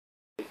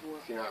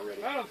If you're not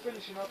ready. I'm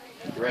finishing up.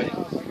 You ready? I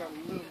got a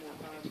little more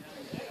time.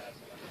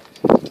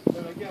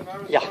 But again, I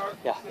was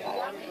Yeah.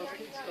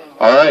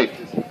 All right.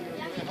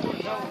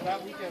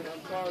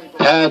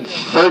 Pad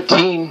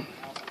 13.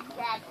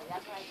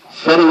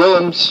 Freddie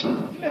Williams.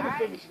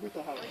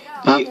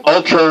 The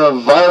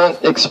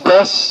Ultraviolet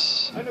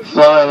Express.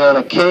 Flying on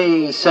a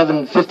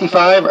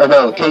K755, or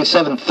no,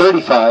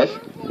 K735.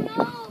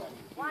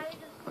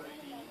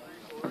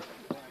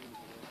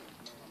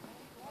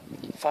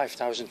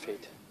 5,000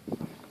 feet.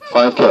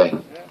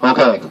 5K.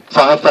 Okay.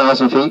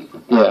 5,000 feet?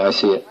 Yeah, I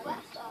see it.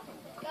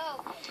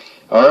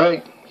 All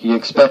right. He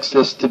expects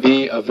this to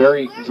be a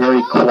very,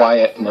 very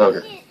quiet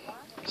motor.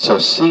 So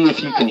see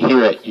if you can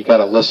hear it. You got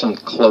to listen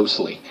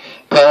closely.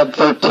 Pad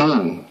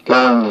 13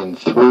 going in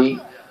 3,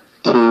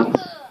 2,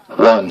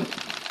 1.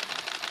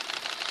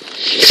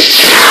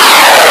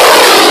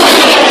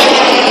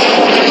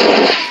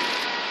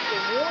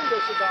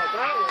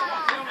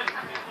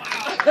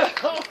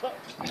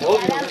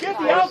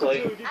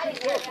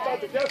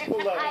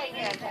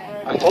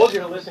 I told you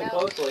to listen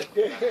closely.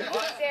 Seriously,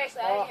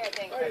 I didn't hear a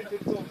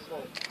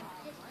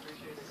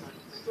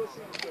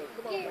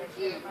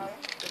thing.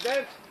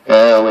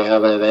 There we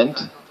have an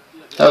event.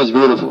 That was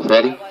beautiful,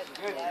 Freddie.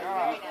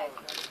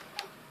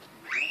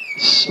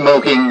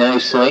 Smoking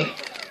nicely.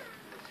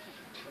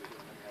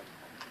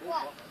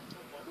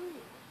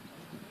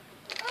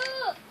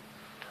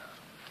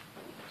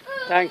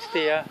 Thanks,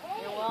 Tia.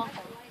 You're welcome.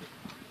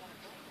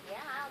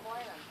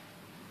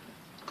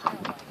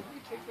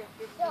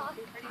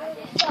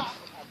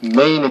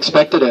 Main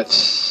expected at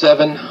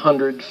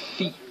 700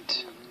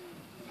 feet.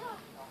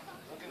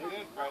 Looking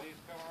good, Freddie. It's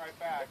coming right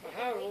back. I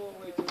had it all the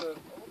way to the...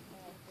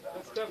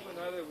 That's definitely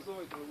not it. It was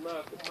always to the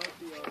left. It might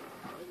be on...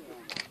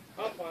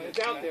 I'll find it. It's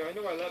out there. I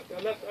know I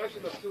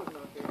actually left two of them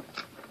out there.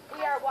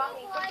 We are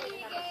walking.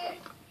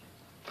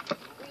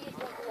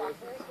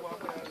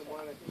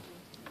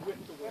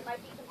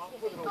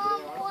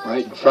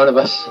 Right in front of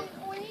us.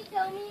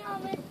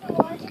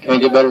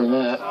 Can't get better than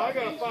that.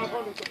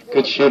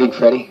 Good shooting,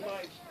 Freddie.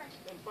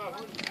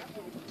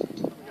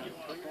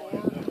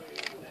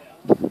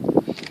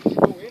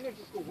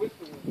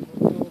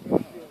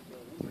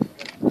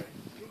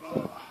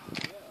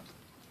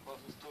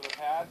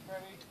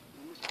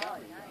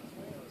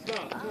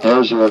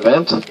 There's your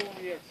event.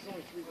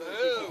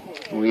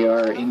 We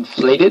are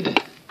inflated.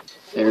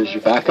 There's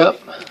your backup.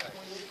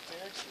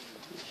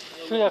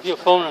 You should have your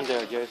phone on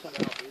there, Jason.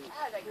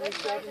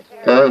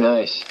 Very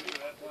nice.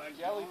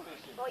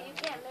 Well, you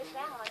can't miss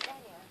that one, can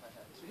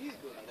you?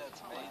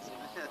 That's amazing.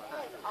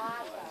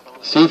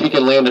 Awesome. See if you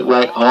can land it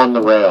right on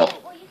the rail.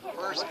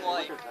 First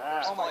flight for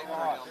him on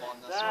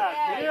this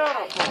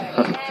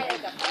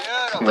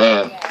one.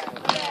 Man.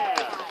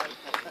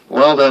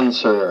 Well done,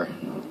 sir.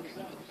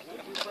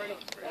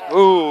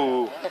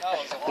 Ooh.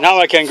 Now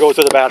I can go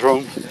to the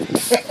bathroom.